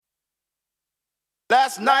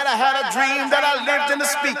Last night I had a dream that I lived in a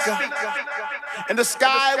speaker. In the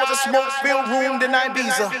sky was a smoke-filled room in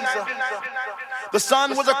Ibiza. The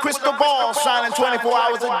sun was a crystal ball shining 24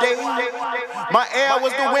 hours a day. My air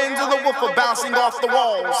was the winds of the woofer bouncing off the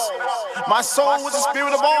walls. My soul was the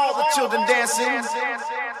spirit of all the children dancing.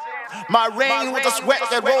 My rain was the sweat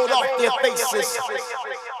that rolled off their faces.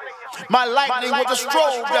 My lightning was a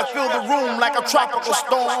strobe that filled the room like a tropical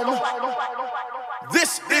storm.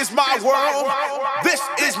 This is my world, this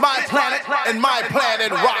is my planet, and my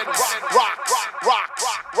planet rocks, rocks, rocks,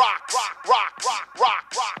 rocks, rocks, rocks,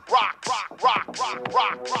 rocks, rocks, rocks,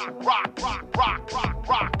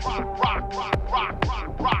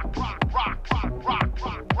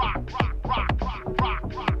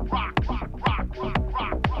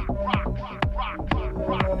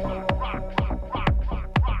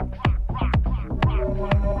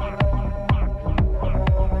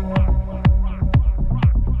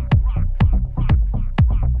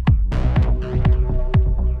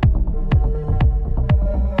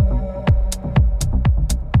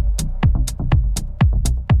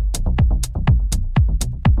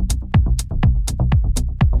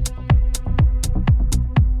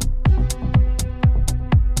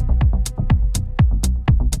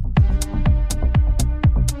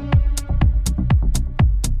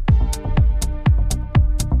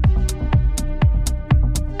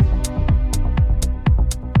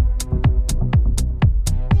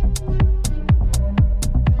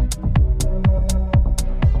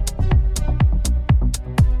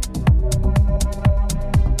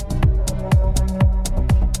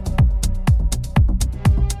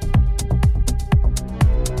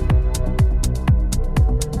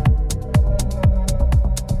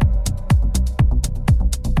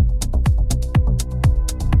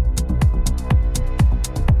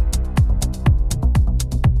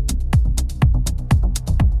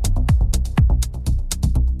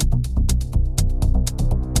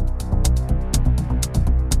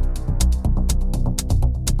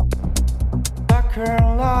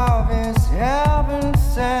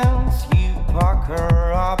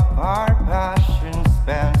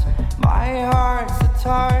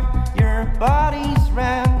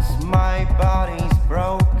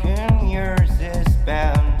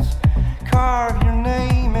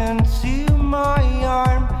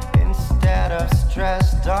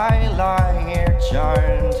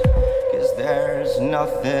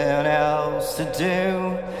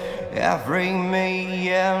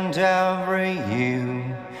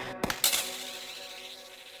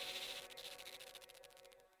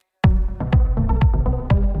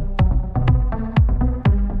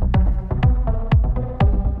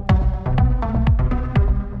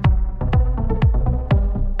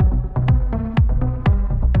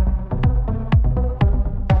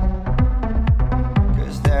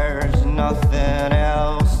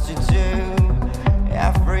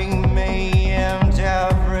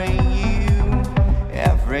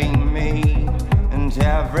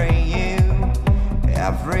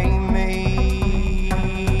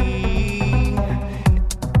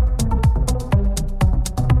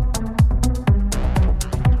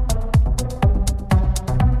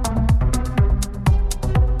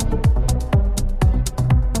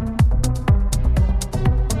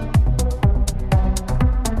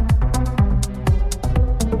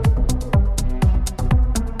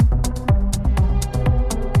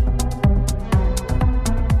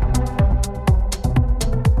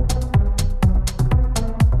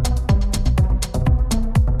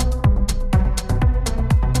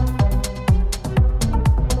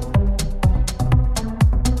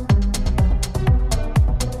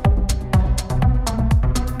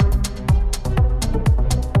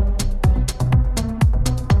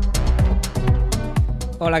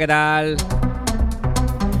 Hola, ¿qué tal?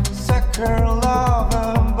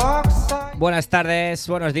 Buenas tardes,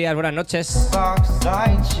 buenos días, buenas noches,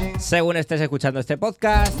 según estés escuchando este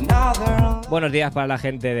podcast. Buenos días para la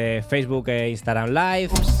gente de Facebook e Instagram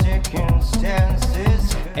Live.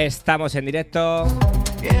 Estamos en directo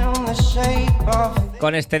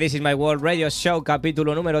con este This Is My World Radio Show,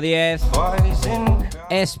 capítulo número 10,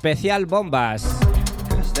 especial bombas.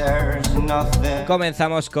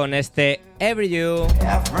 Comenzamos con este Every You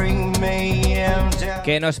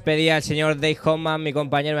que nos pedía el señor Dave Hoffman, mi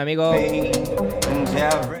compañero, mi amigo.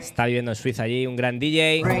 Está viviendo en Suiza allí, un gran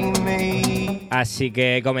DJ. Así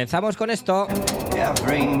que comenzamos con esto.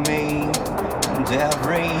 Every me and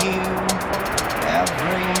every you,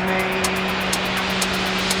 every me.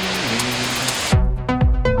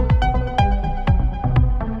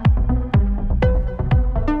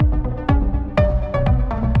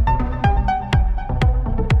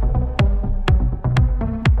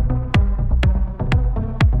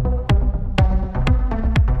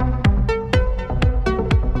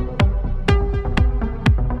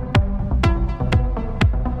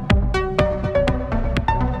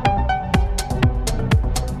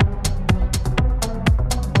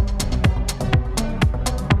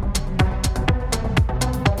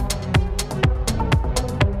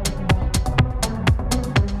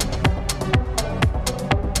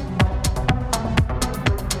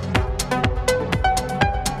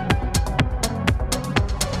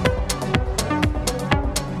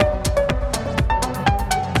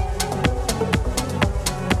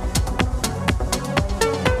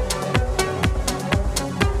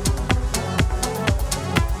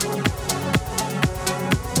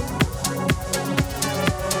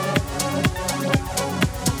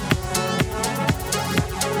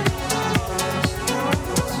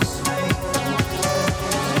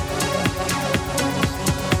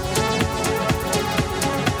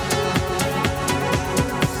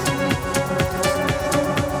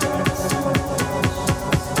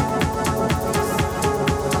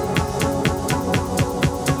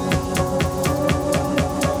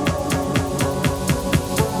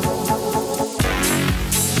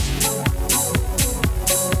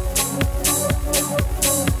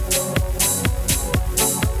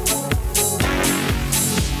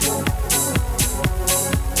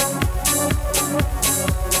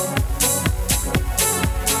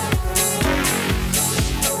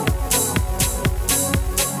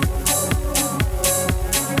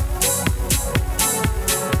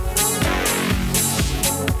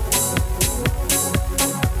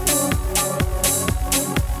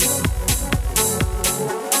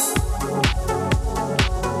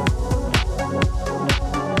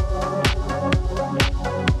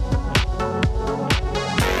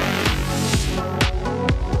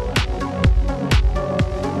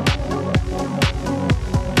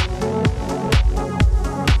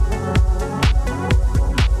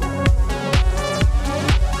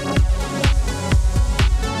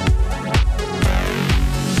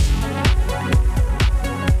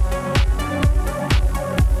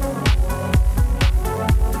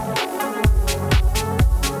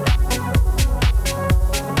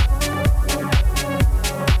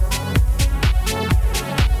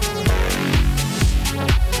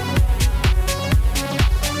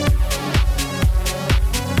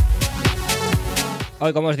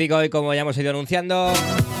 Hoy, como os digo, y como ya hemos ido anunciando,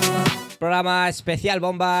 programa especial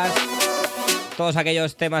bombas. Todos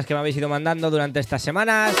aquellos temas que me habéis ido mandando durante estas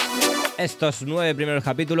semanas, estos 9 primeros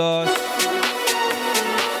capítulos.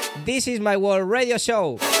 This is my world radio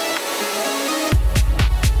show.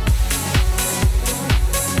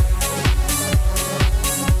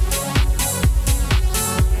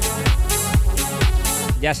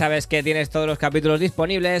 Ya sabes que tienes todos los capítulos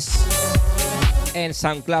disponibles en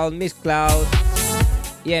SoundCloud, Mixcloud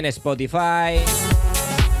y en Spotify.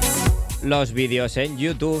 Los vídeos en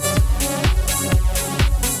YouTube.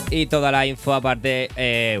 Y toda la info aparte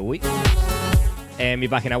en mi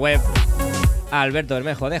página web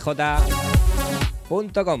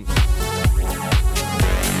albertobermejodj.com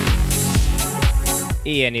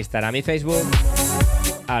y en Instagram y Facebook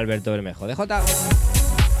albertobermejodj.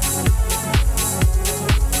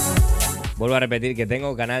 Vuelvo a repetir que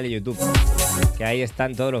tengo canal de YouTube, que ahí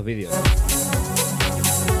están todos los vídeos,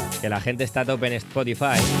 que la gente está a tope en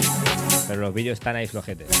Spotify, pero los vídeos están ahí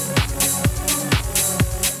flojetes.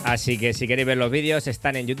 Así que si queréis ver los vídeos,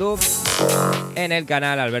 están en YouTube, en el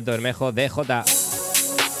canal Alberto Bermejo DJ.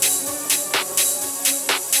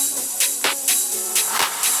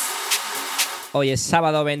 Hoy es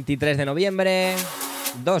sábado 23 de noviembre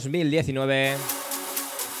 2019.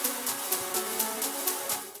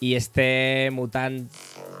 Y este Mutant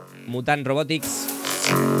Robotics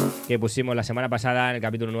que pusimos la semana pasada en el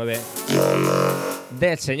capítulo 9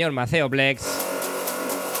 del señor Maceo Plex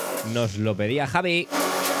nos lo pedía Javi.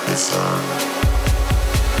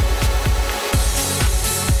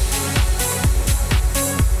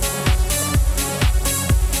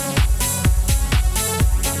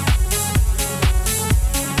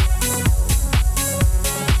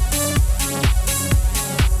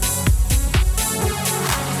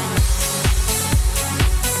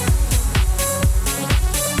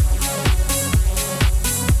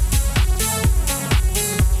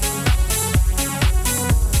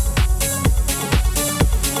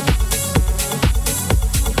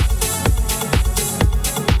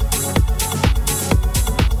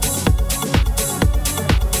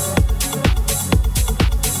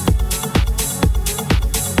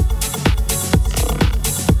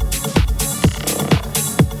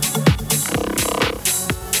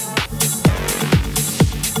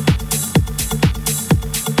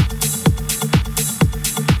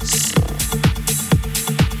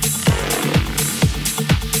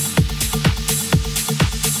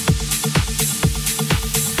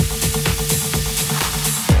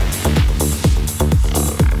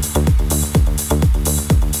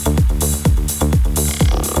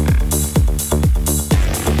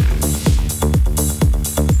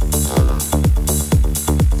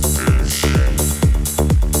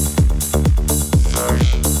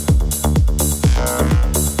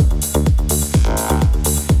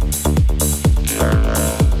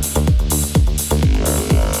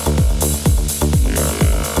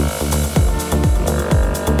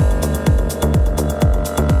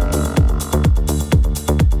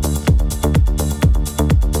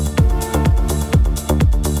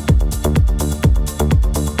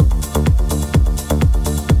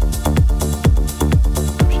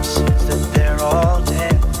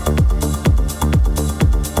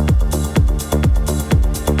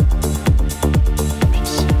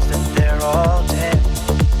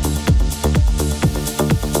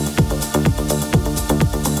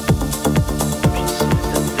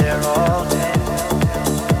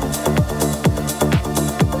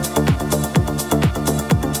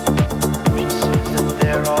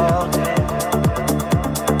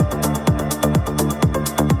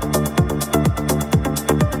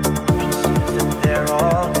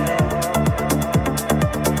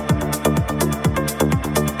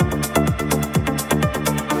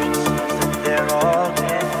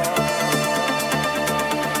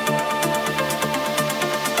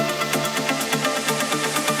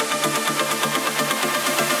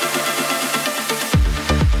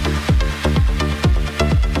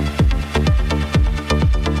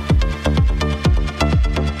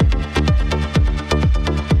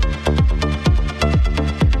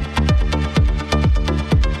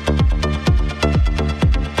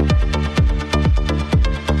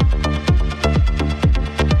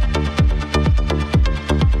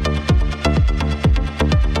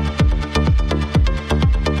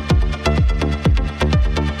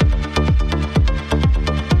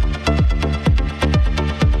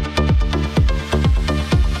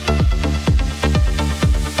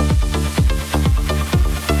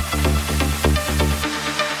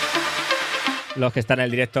 Los que están en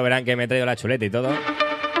el directo verán que me he traído la chuleta y todo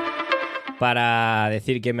para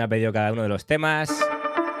decir quién me ha pedido cada uno de los temas.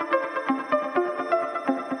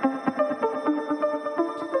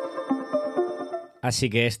 Así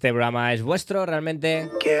que este programa es vuestro realmente.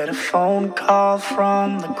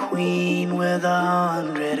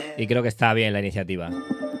 Y creo que está bien la iniciativa.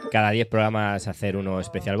 Cada 10 programas hacer uno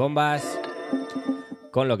especial bombas,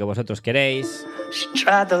 con lo que vosotros queréis.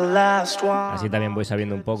 Así también voy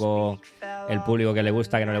sabiendo un poco el público que le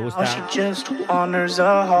gusta, que no le gusta.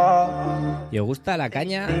 Y os gusta la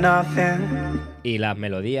caña y las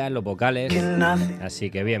melodías, los vocales. Así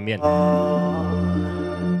que bien, bien.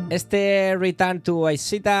 Este Return to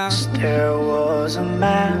Aisita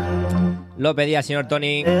lo pedía el señor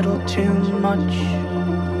Tony,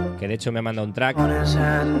 que de hecho me manda un track,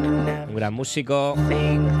 un gran músico,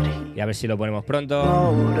 y a ver si lo ponemos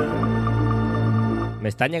pronto. Me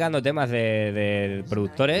están llegando temas de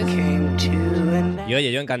productores y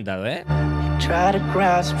oye, yo encantado, ¿eh?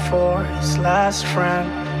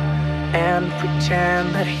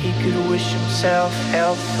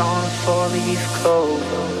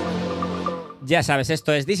 Ya sabes,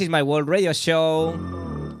 esto es This Is My World Radio Show.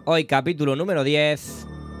 Hoy capítulo número 10.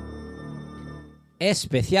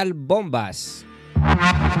 Especial bombas.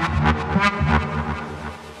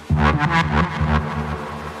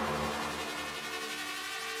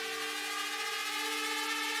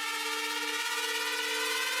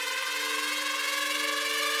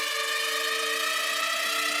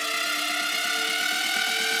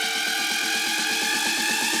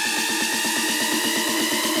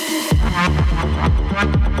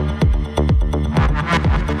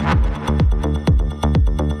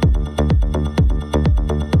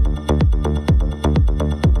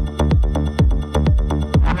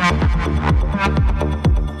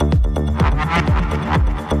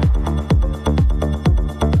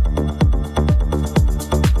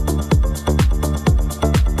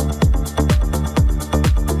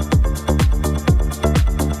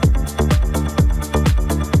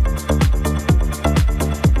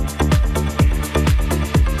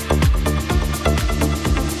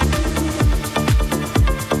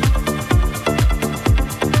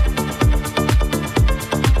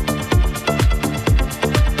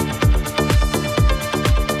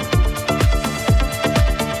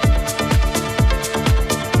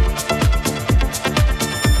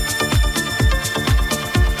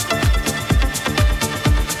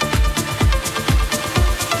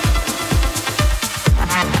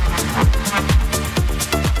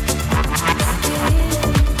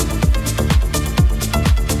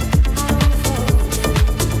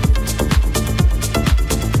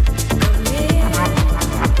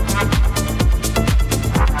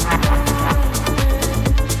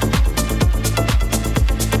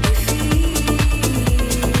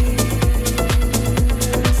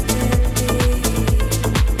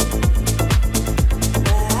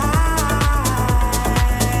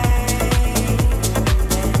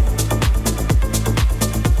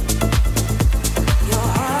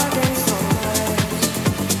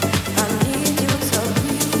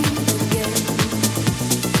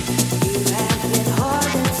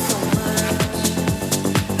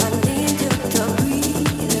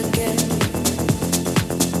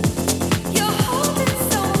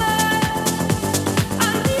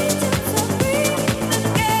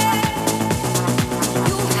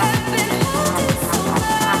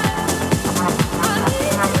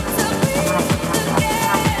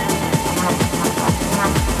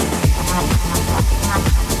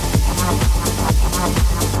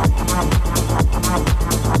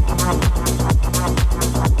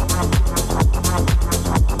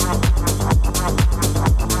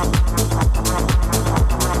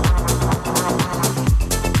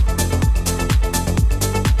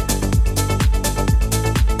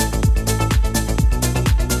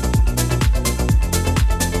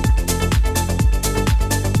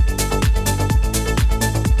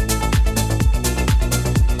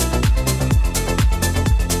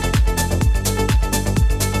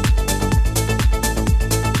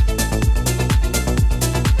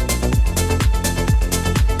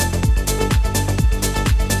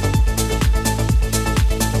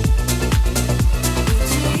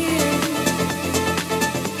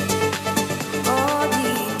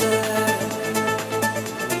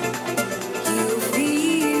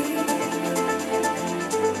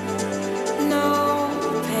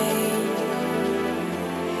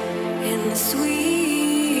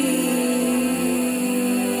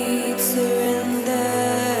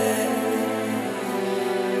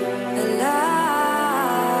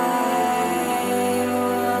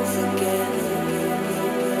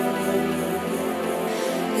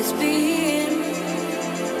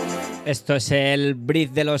 Esto es el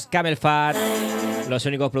brief de los Camel Fat, los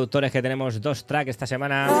únicos productores que tenemos 2 tracks esta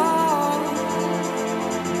semana.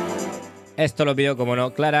 Esto lo pidió, como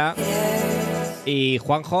no, Clara. y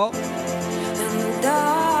Juanjo.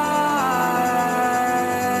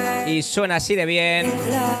 Y suena así de bien.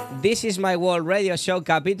 This is my world radio show,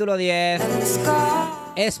 capítulo 10.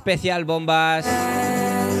 Especial bombas.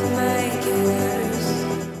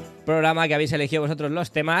 Programa que habéis elegido vosotros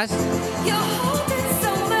los temas.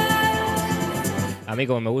 A mí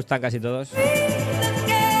como me gustan casi todos.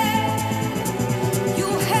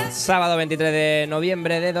 Sábado 23 de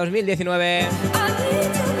noviembre de 2019.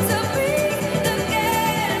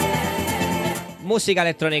 Música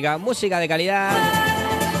electrónica, música de calidad.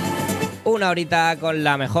 Una horita con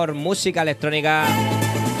la mejor música electrónica.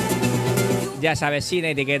 Ya sabes, sin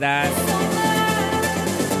etiquetas.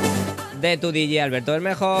 De tu DJ Alberto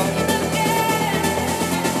Bermejo.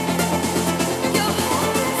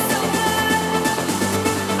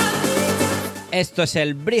 Esto es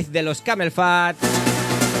el brief de los Camel Fat.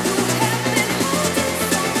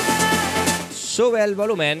 Sube el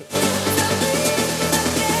volumen.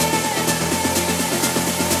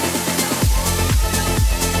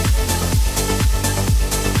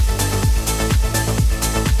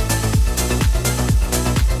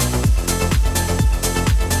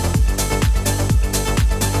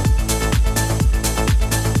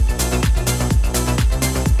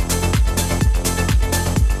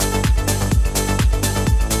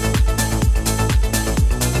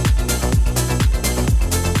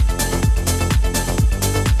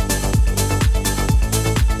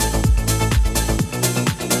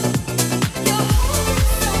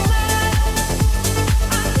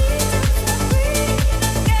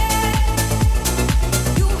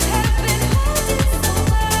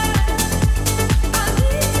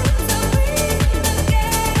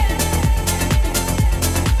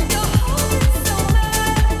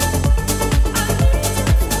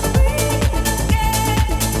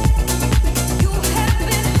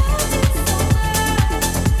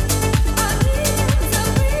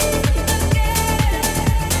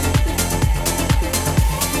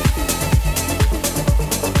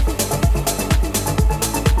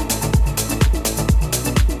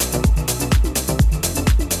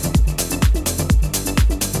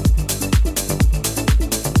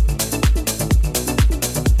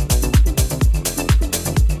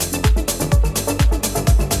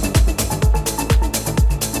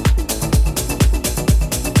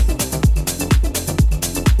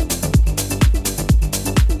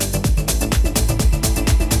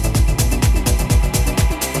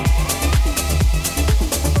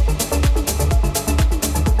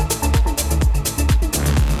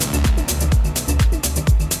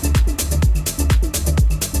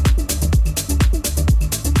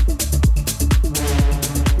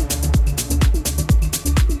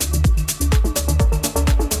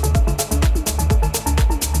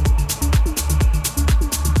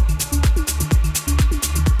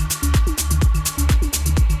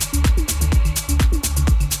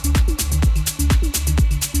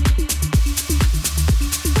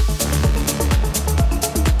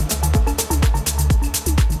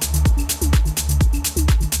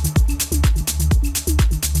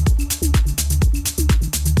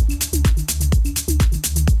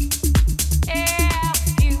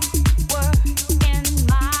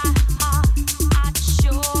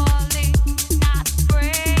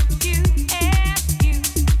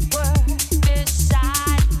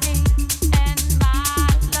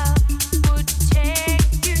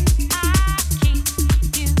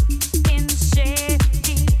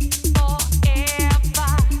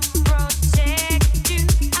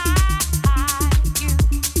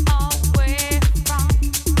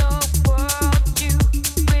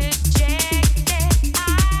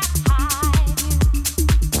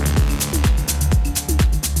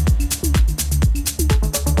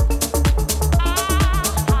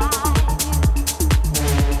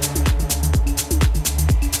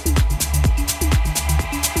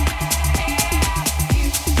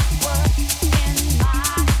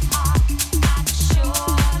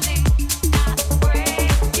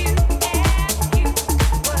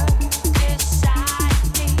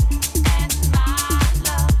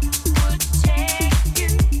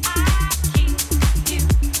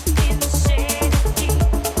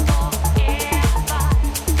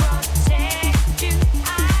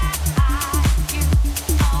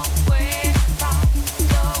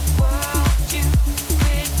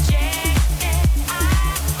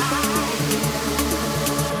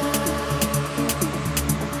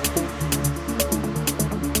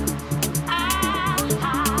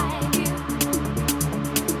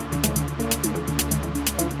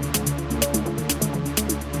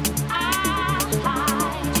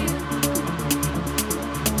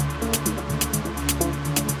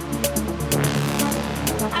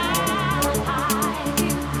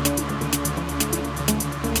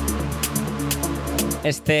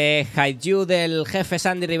 Este Hide You del jefe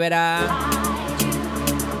Sandy Rivera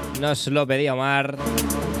nos lo pedía Omar.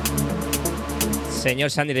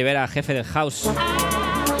 Señor Sandy Rivera, jefe del house.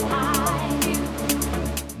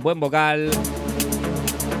 Buen vocal.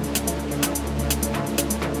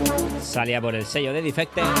 Salía por el sello de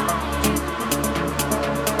Defected.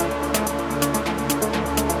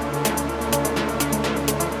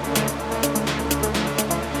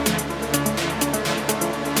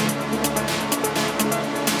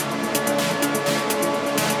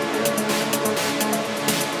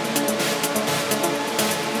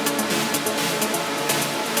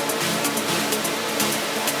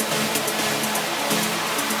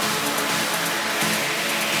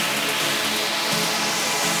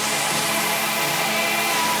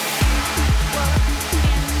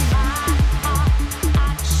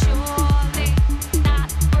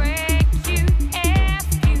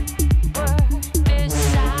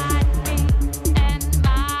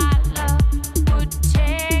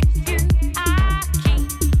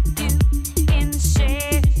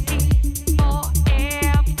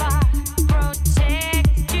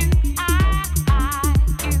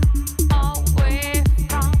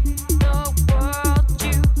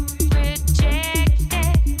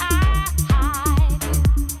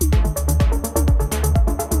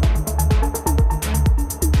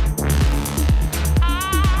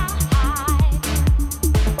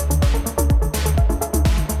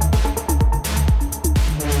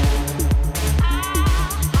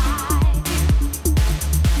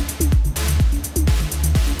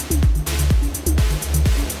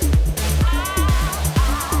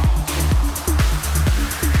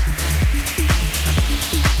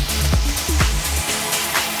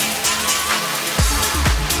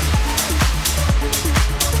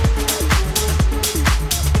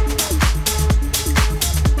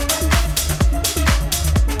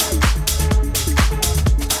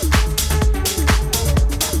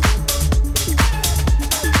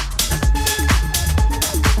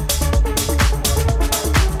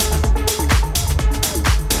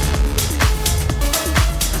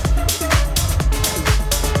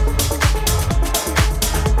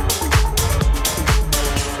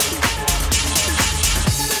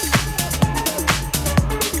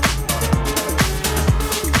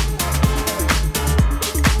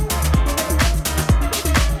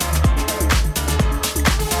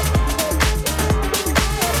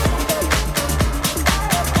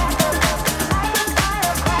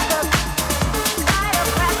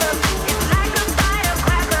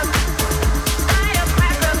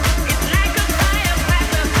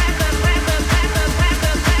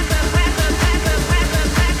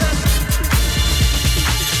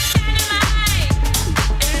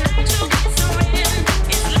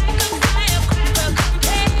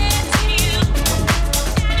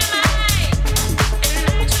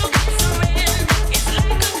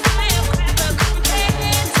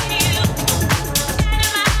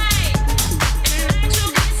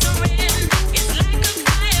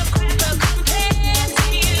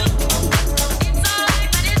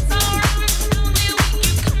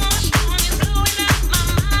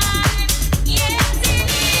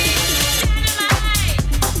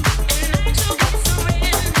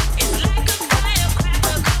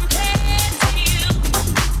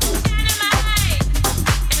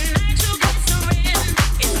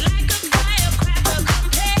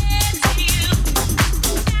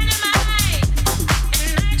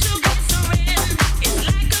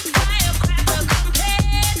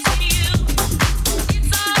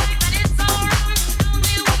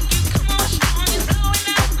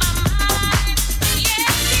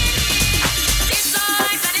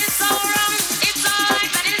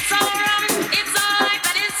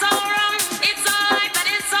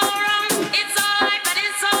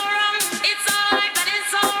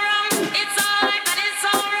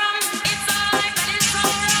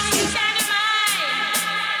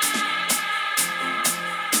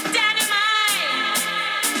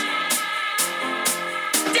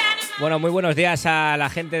 Bueno, muy buenos días a la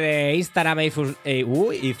gente de Instagram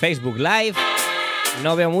y Facebook Live.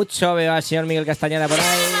 No veo mucho, veo al señor Miguel Castañeda por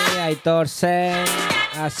ahí, a Aitor Sen,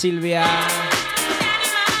 a Silvia.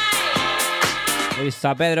 He visto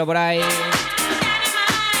a Pedro por ahí.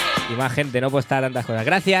 Y más gente, no puedo estar tantas cosas.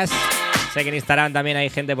 Gracias. Sé que en Instagram también hay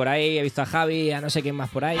gente por ahí. He visto a Javi, a no sé quién más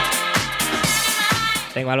por ahí.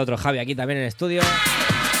 Tengo al otro Javi aquí también en el estudio.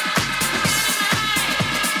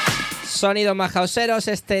 Sonidos más houseeros,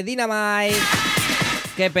 este Dynamite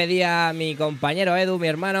que pedía mi compañero Edu, mi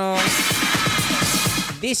hermano.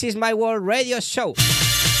 This is my world radio show.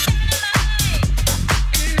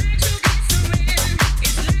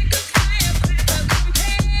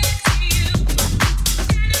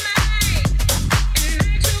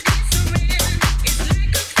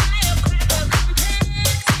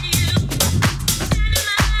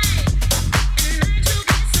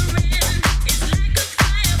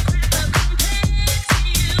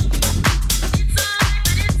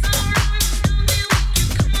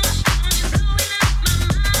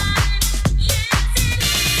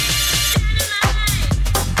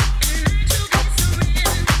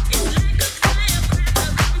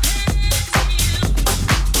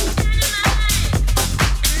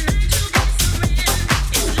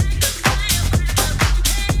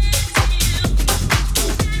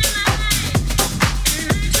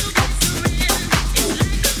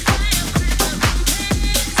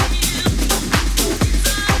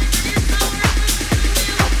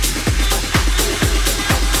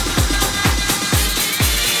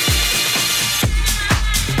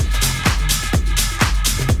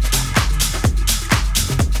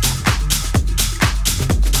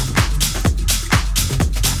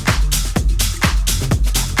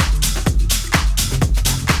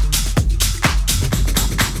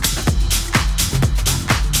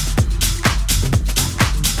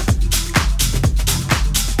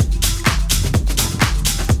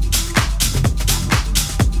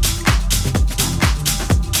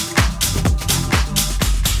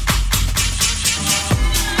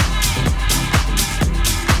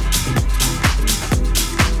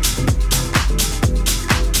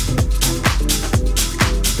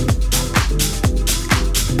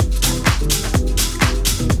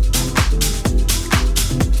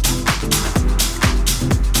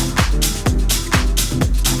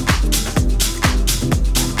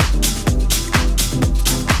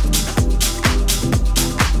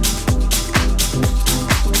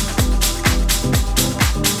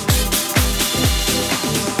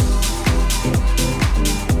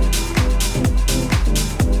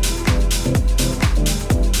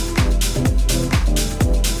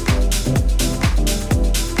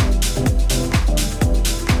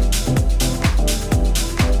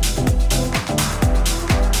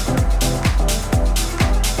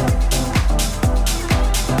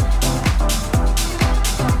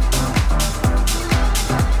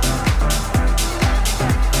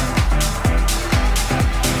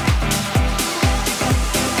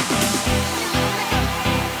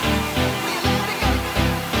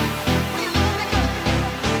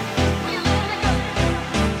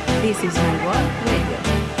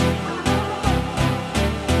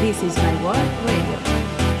 This is my world radio.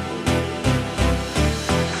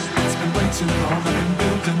 It's been way too long, I've been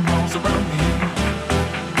building walls around me.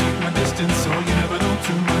 Keep my distance so you never know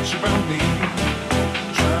too much about me.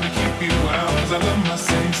 Trying to keep you out cause I love my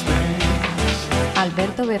safe space.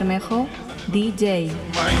 Alberto Bermejo, DJ.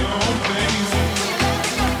 My own place.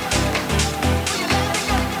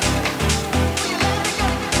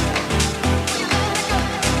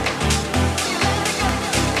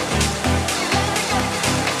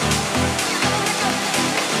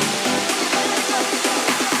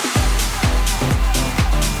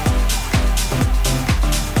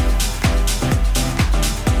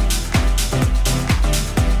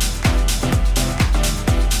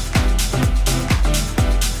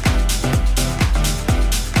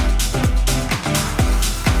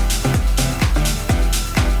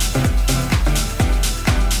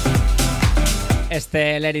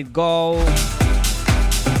 Este Let It Go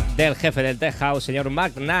del jefe del Tech House, señor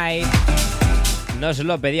Mark Knight, nos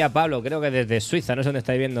lo pedía Pablo, creo que desde Suiza, no sé dónde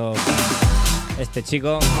estáis viendo este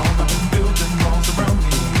chico,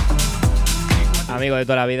 amigo de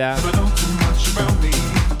toda la vida,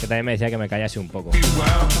 que también me decía que me callase un poco,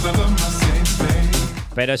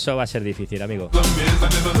 pero eso va a ser difícil, amigo.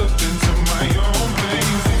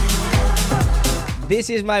 This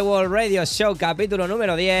is my World Radio Show, capítulo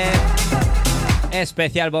número 10.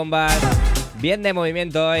 Especial bombas, bien de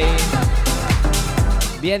movimiento hoy,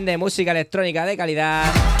 bien de música electrónica de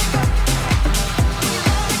calidad.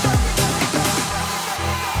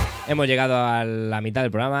 Hemos llegado a la mitad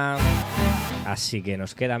del programa, así que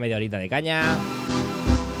nos queda media horita de caña.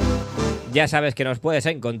 Ya sabes que nos puedes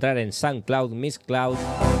encontrar en SoundCloud, Mixcloud,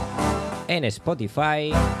 en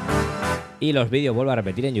Spotify y los vídeos, vuelvo a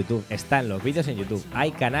repetir, en YouTube. Están los vídeos en YouTube,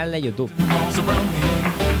 hay canal de YouTube.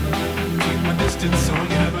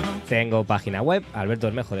 Tengo página web,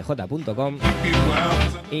 albertobermejodj.com,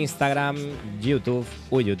 Instagram, YouTube,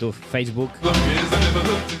 Facebook,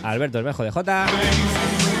 Alberto Bermejo DJ.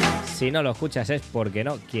 Si no lo escuchas es porque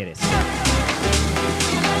no quieres.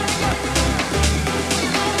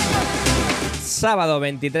 Sábado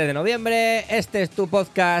 23 de noviembre, este es tu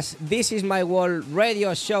podcast This is my World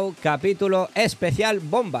Radio Show, capítulo especial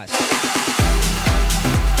bombas.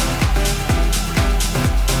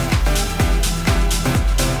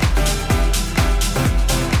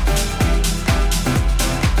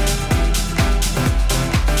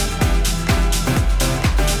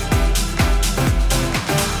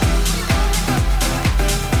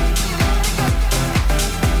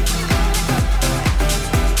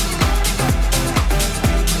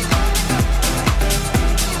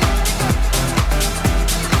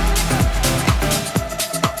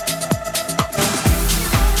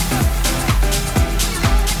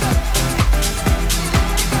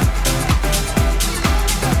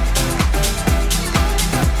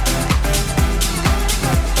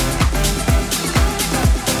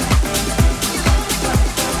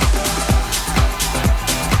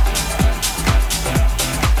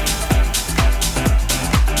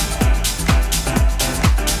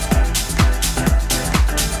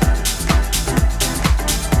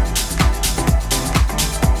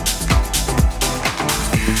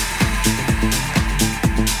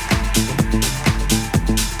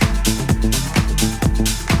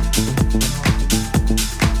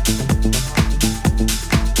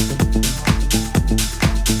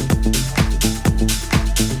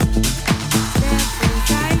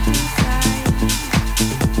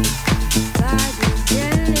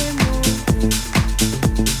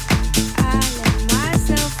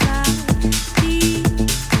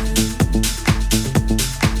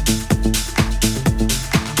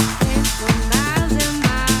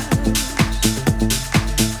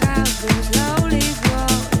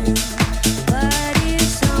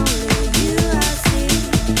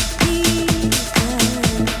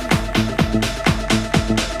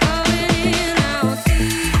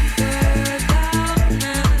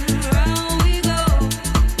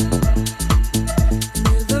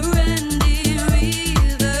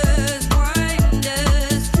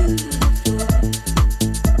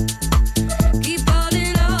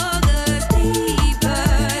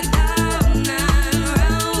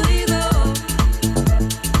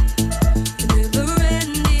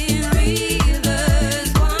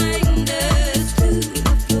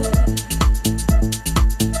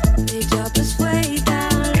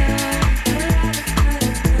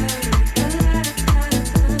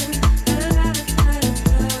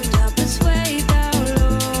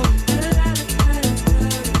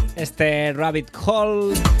 este Rabbit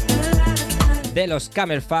Hole de los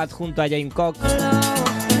Camel Fat junto a Jane Cox.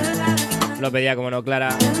 Lo pedía como no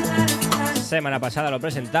Clara. semana pasada lo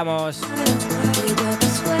presentamos.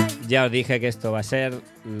 Ya os dije que esto va a ser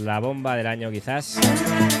la bomba del año quizás.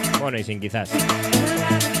 Bueno, y sin quizás.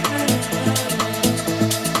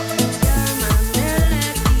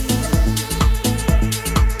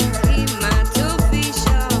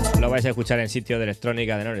 Lo vais a escuchar en sitio de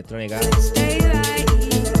electrónica, de no electrónica.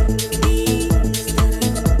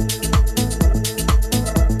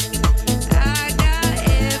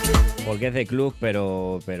 Porque es de club,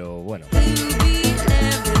 pero bueno.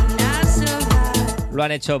 Lo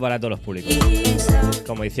han hecho para todos los públicos.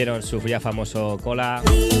 Como hicieron su ya famoso Cola,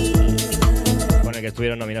 con el que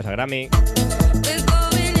estuvieron nominados a Grammy.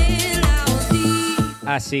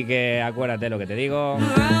 Así que acuérdate lo que te digo,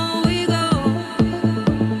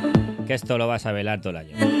 que esto lo vas a velar todo el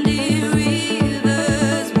año.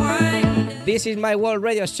 This is my World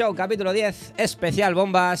Radio Show, capítulo 10, especial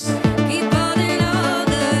bombas.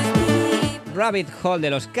 Rabbit Hole de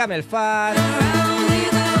los Camel Fat.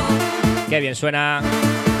 Qué bien suena.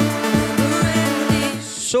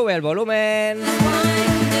 Sube el volumen.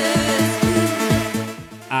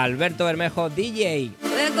 Alberto Bermejo, DJ.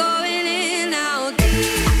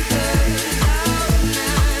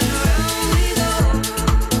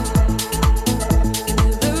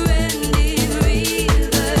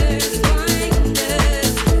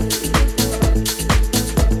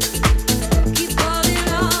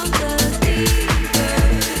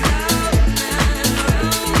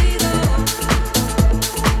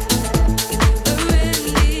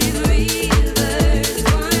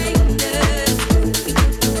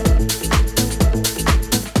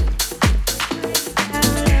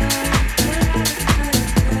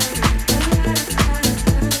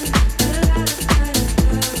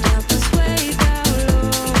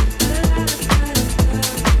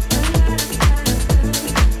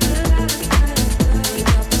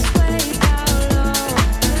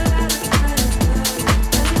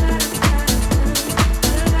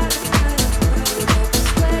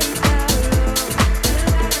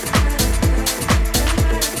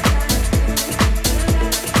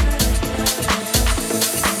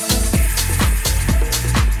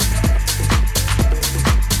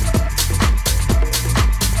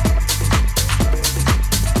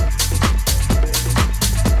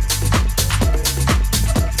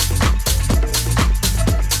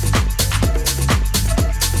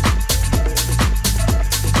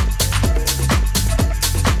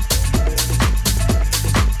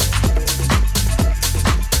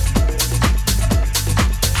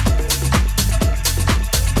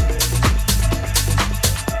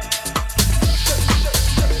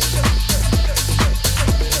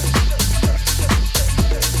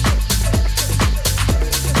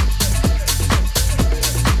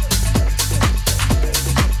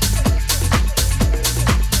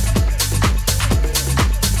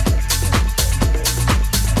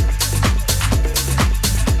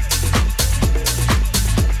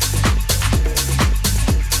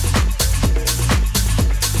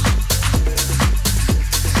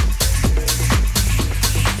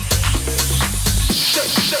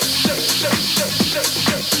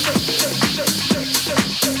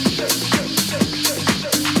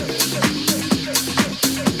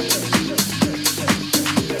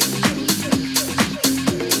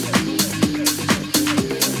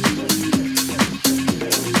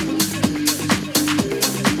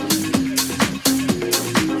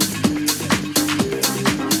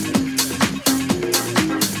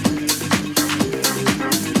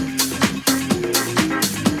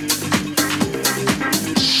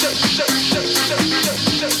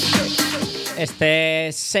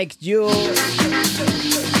 Este Shake You.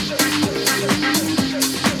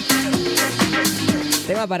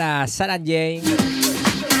 Tema para Sarah Jane,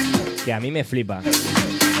 que a mí me flipa.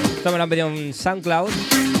 Esto me lo han pedido en SoundCloud,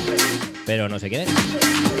 pero no sé quién es.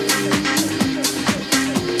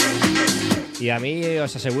 Y a mí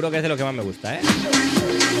os aseguro que es de lo que más me gusta, ¿eh?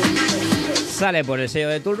 Sale por el sello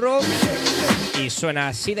de Tool Room y suena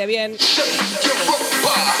así de bien.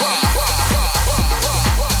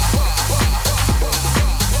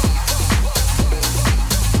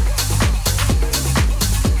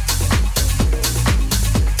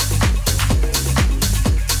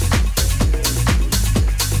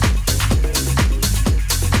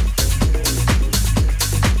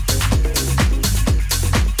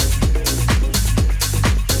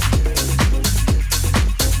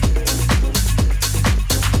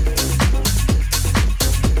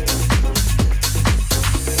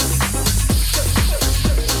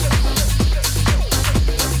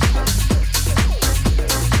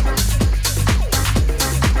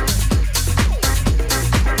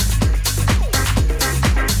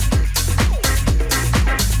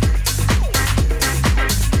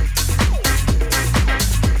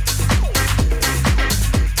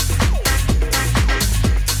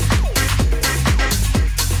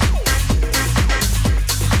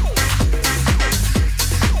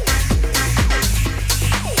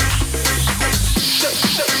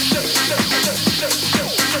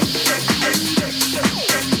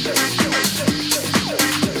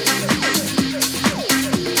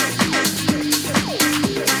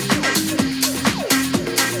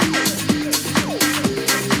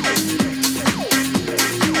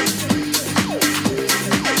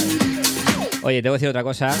 Oye, te voy a decir otra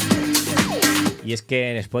cosa. Y es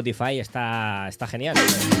que en Spotify está genial.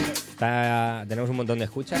 Tenemos un montón de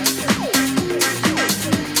escuchas.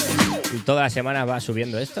 Y todas las semanas va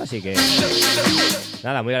subiendo esto, así que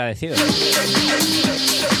nada, muy agradecido.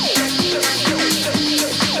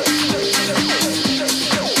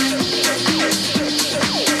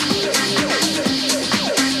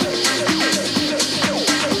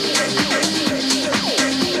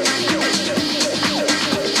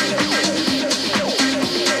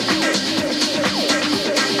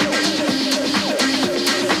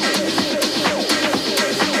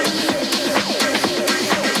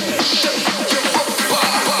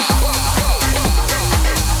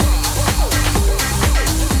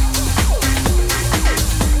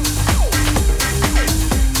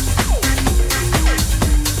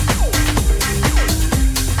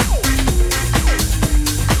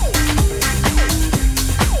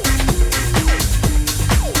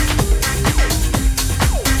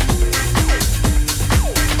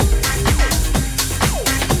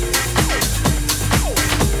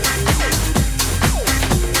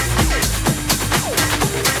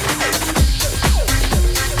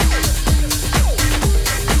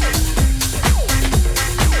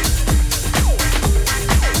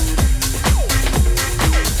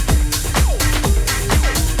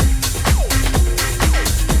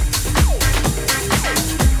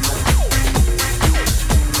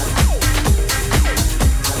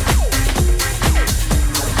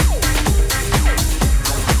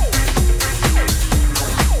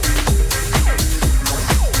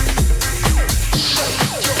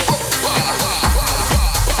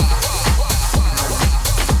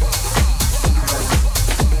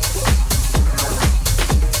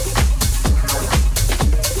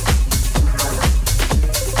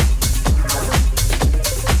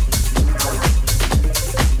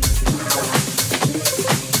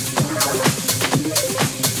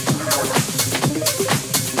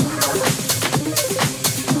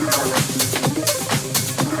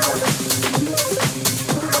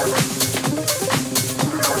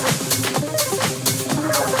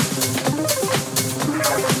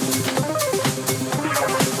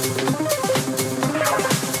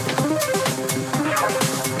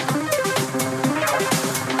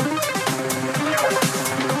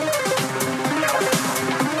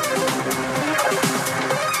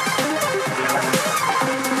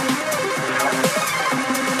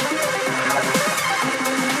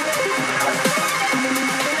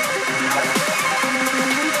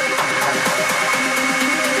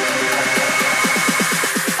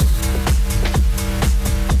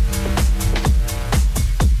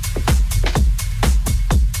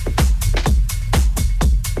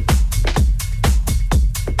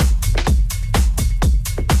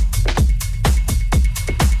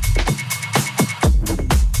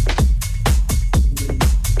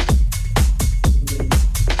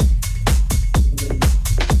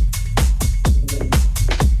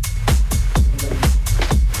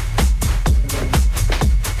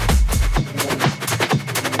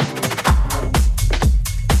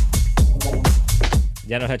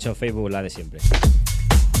 Ya nos ha hecho Facebook la de siempre.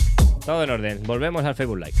 Todo en orden. Volvemos al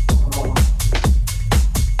Facebook Live.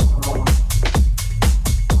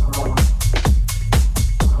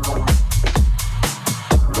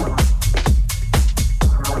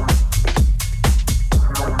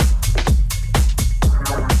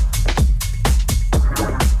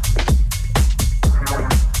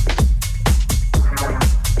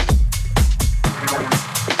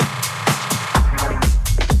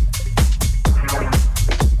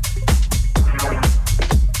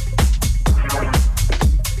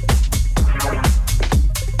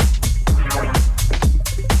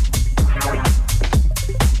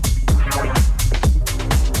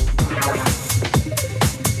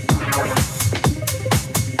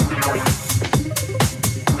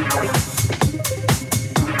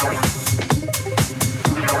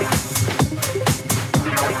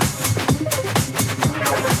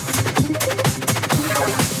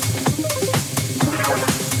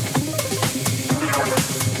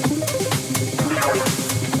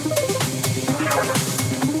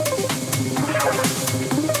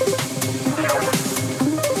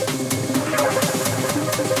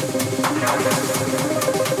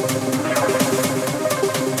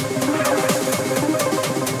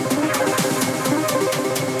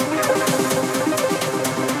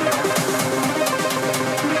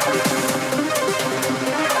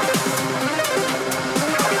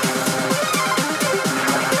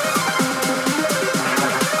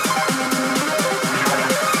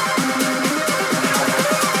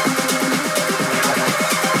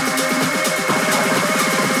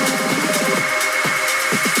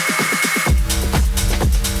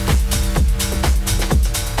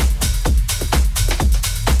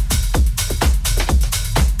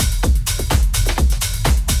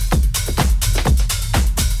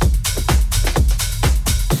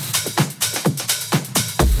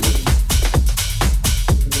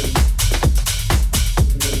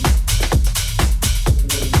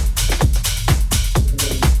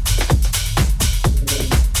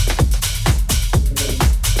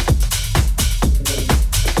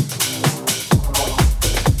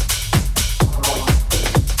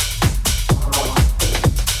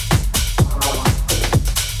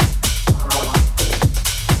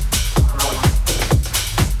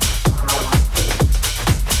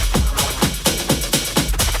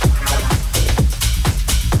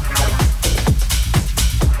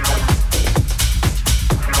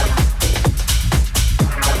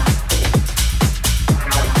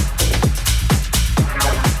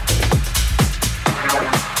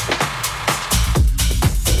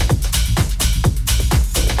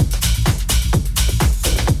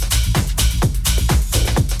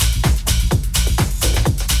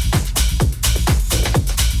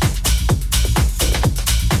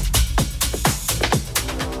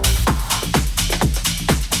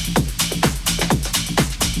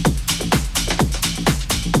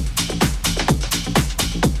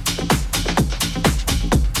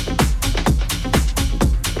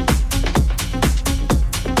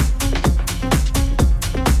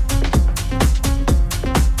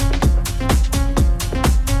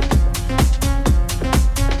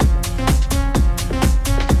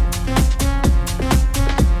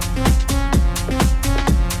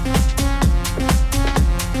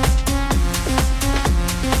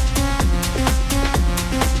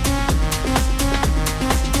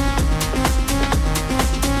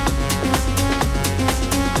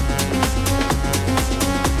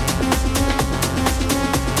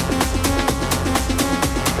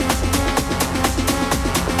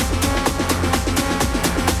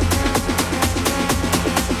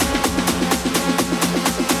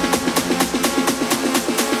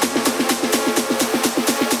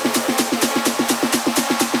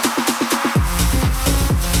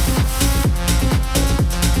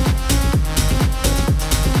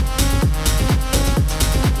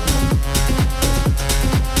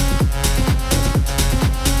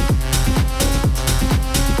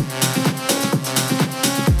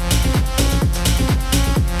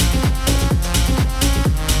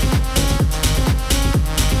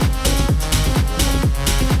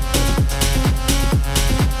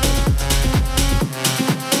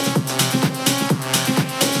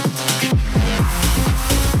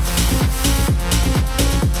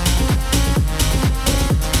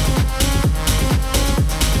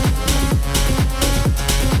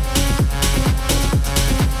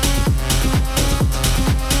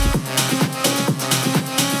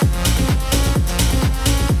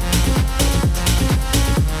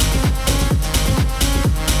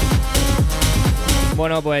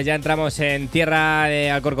 Bueno, pues ya entramos en tierra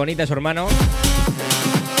de Alcorconita y su hermano,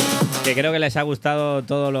 que creo que les ha gustado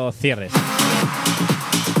todos los cierres.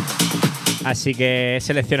 Así que he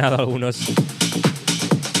seleccionado algunos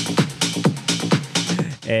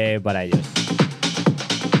para ellos.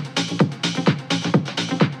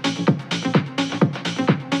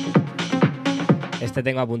 Este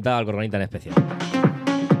tengo apuntado al Alcorconita en especial.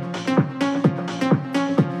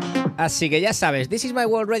 Así que ya sabes, This is my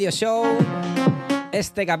World Radio Show.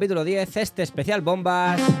 Este capítulo 10, este especial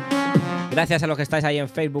bombas. Gracias a los que estáis ahí en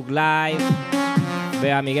Facebook Live.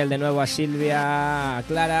 Veo a Miguel de nuevo, a Silvia, a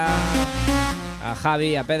Clara, a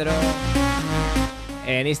Javi, a Pedro.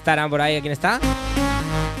 En Instagram por ahí, ¿quién está?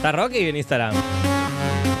 Está Rocky en Instagram.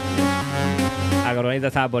 Alcorconita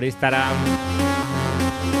estaba por Instagram.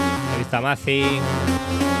 He visto a Mazi.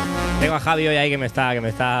 Tengo a Javi hoy ahí que me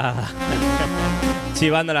está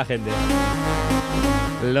chivando la gente.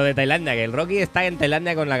 Lo de Tailandia, que el Rocky está en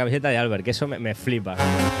Tailandia con la camiseta de Albert, que eso me flipa.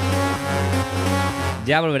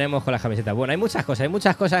 Ya volveremos con las camisetas. Bueno, hay muchas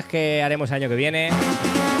cosas que haremos el año que viene,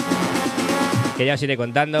 que ya os iré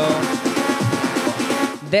contando.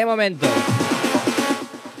 De momento,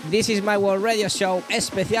 This is my World Radio Show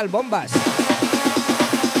especial bombas.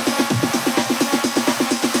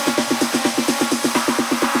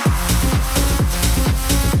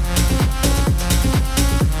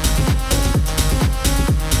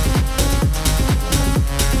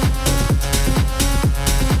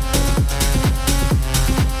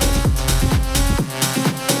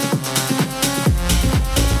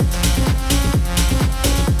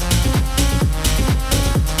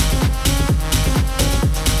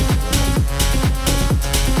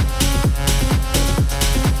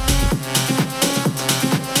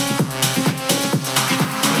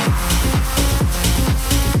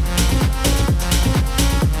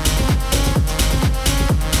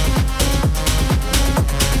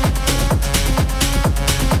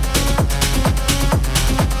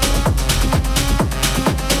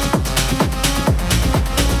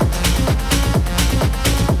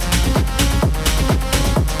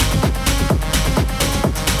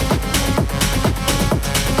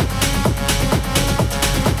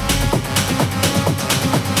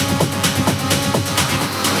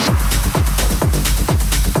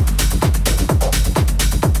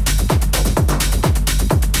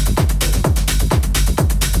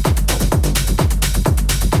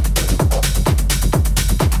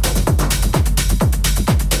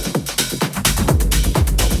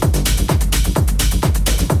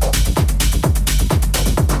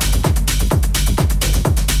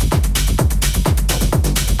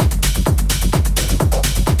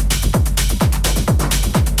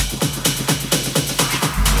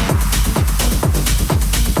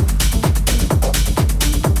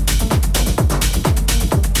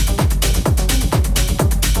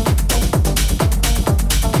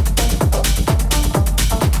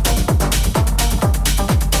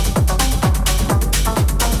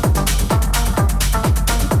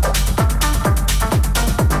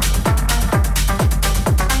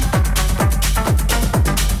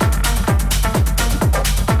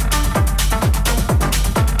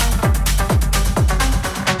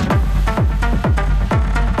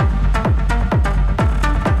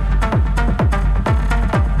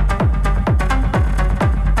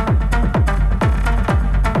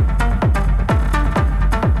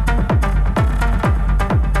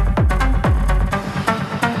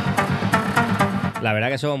 La verdad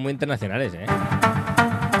que somos muy internacionales, ¿eh?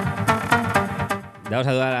 Vamos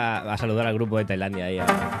a saludar al grupo de Tailandia ahí,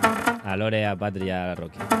 a Lore, a Patri y a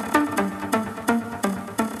Rocky.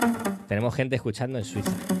 Tenemos gente escuchando en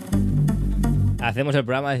Suiza. Hacemos el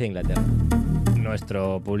programa desde Inglaterra.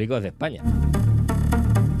 Nuestro público es de España.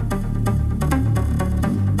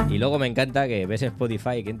 Y luego me encanta que ves en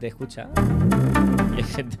Spotify quién te escucha. Y hay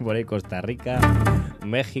gente por ahí, Costa Rica,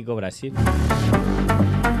 México, Brasil.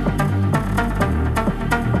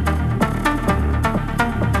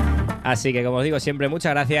 Así que, como os digo siempre,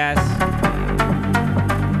 muchas gracias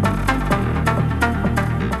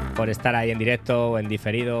por estar ahí en directo o en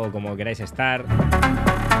diferido o como queráis estar.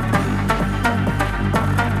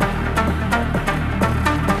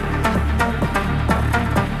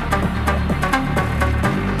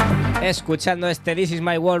 Escuchando este This is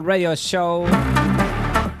my World Radio Show.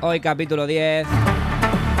 Hoy capítulo 10.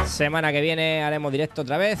 Semana que viene haremos directo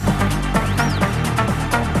otra vez.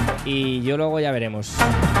 Y yo luego ya veremos.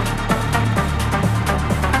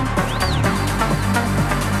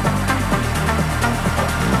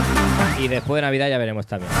 Y después de Navidad ya veremos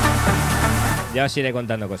también. Ya os iré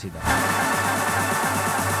contando cositas.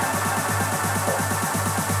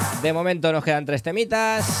 De momento nos quedan 3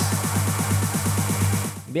 temitas.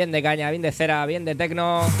 Bien de caña, bien de cera, bien de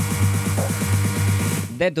tecno.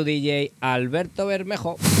 De tu DJ Alberto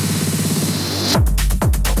Bermejo.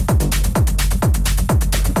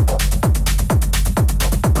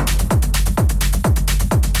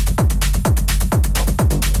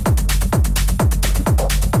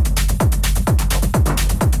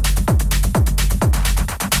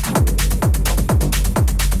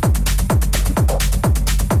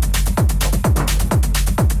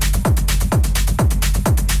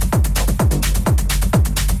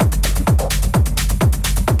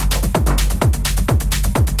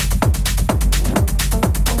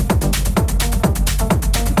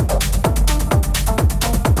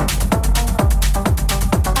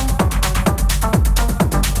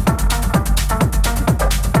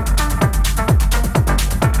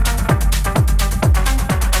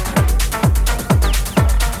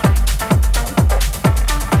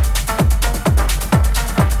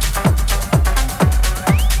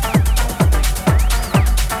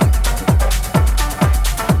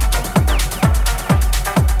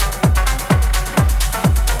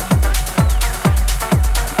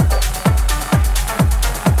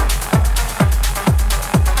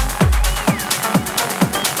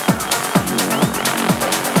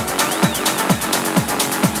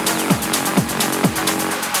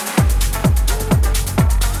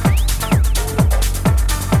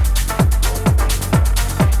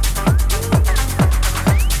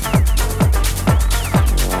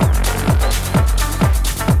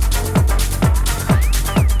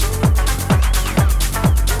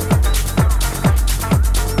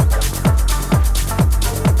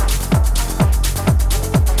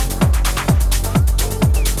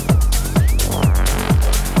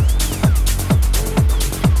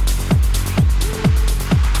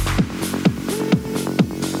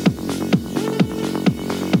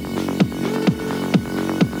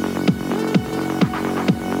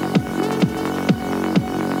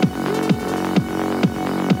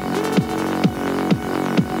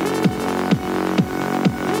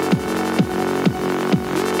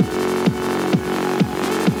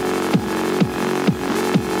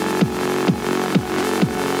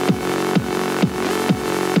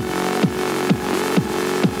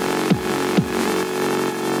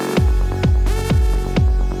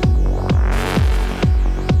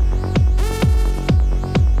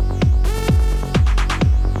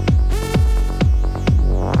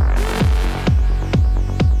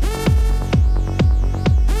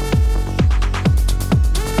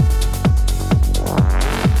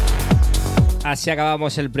 Así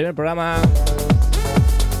acabamos el primer programa.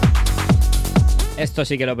 Esto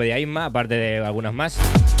sí que lo pedía Isma, aparte de algunas más.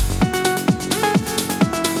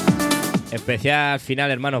 Especial final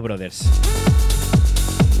Hermanos Brothers.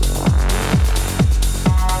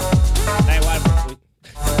 Da igual.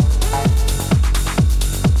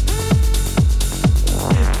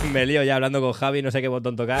 Me lío ya hablando con Javi, no sé qué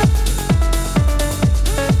botón tocar.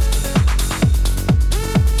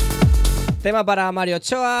 Tema para Mario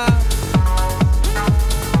Ochoa.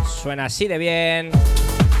 Suena así de bien.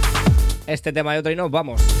 Este tema y otro y nos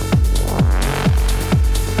vamos.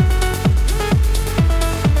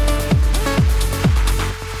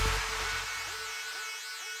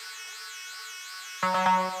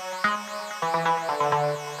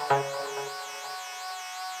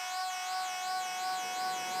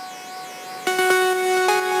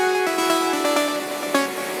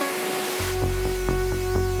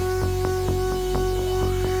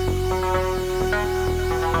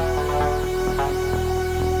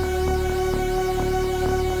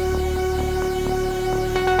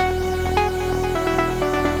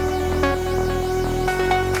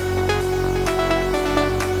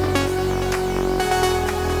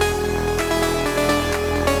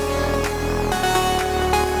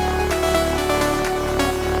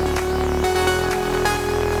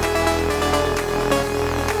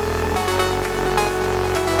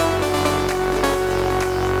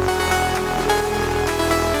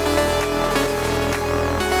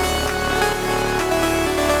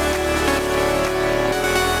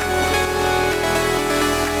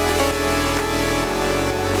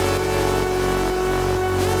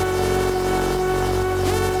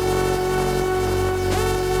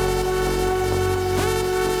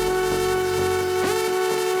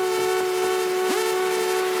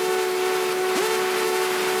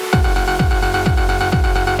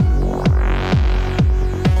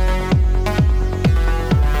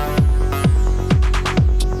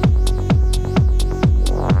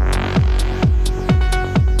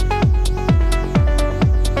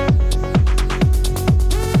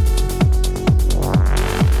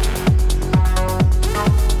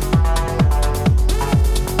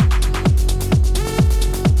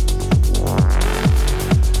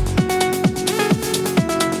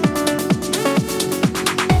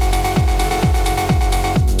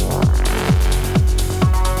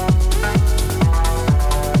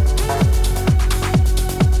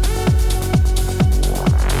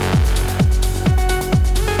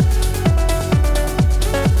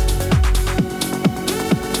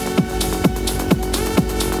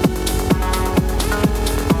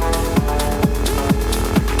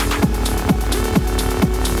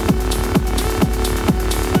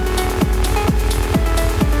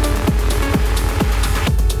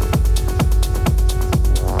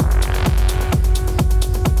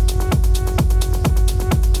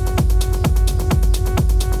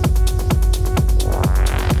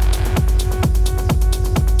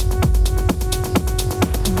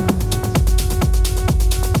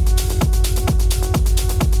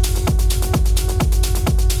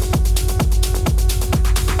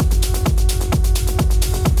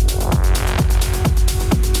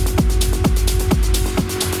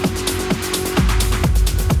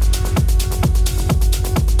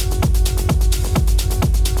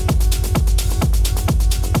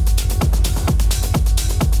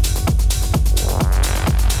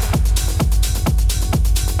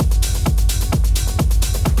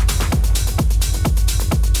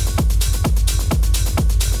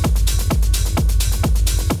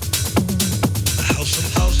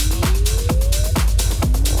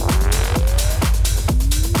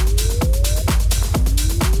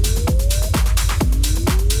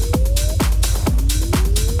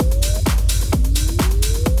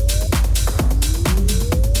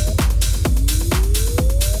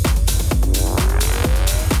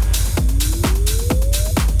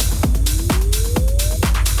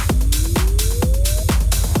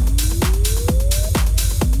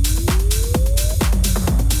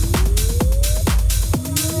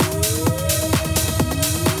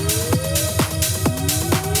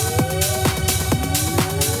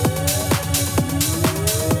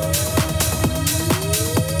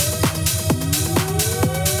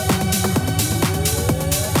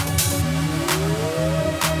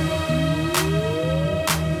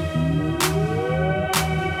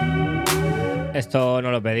 Esto no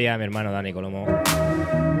lo pedía mi hermano Dani Colomo.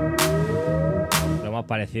 Lo más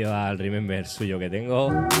parecido al Remember suyo que tengo.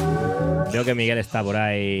 Veo que Miguel está por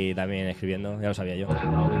ahí también escribiendo, ya lo sabía yo.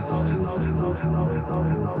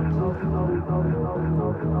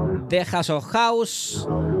 The House of House,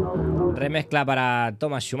 remezcla para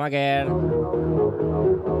Thomas Schumacher.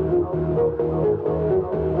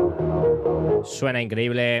 Suena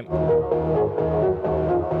increíble.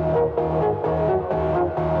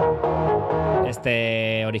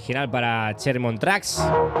 Este original para Chermont Tracks.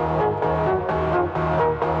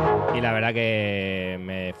 Y la verdad que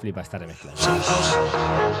me flipa esta remezcla.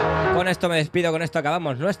 Con esto me despido, con esto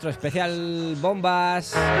acabamos nuestro especial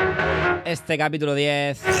bombas. Este capítulo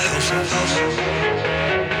 10.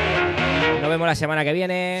 Nos vemos la semana que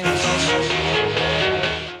viene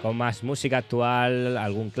con más música actual,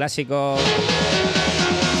 algún clásico.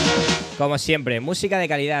 Como siempre, música de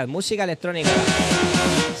calidad, música electrónica,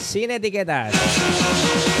 sin etiquetas.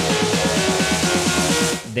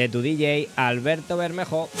 De tu DJ Alberto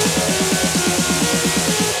Bermejo.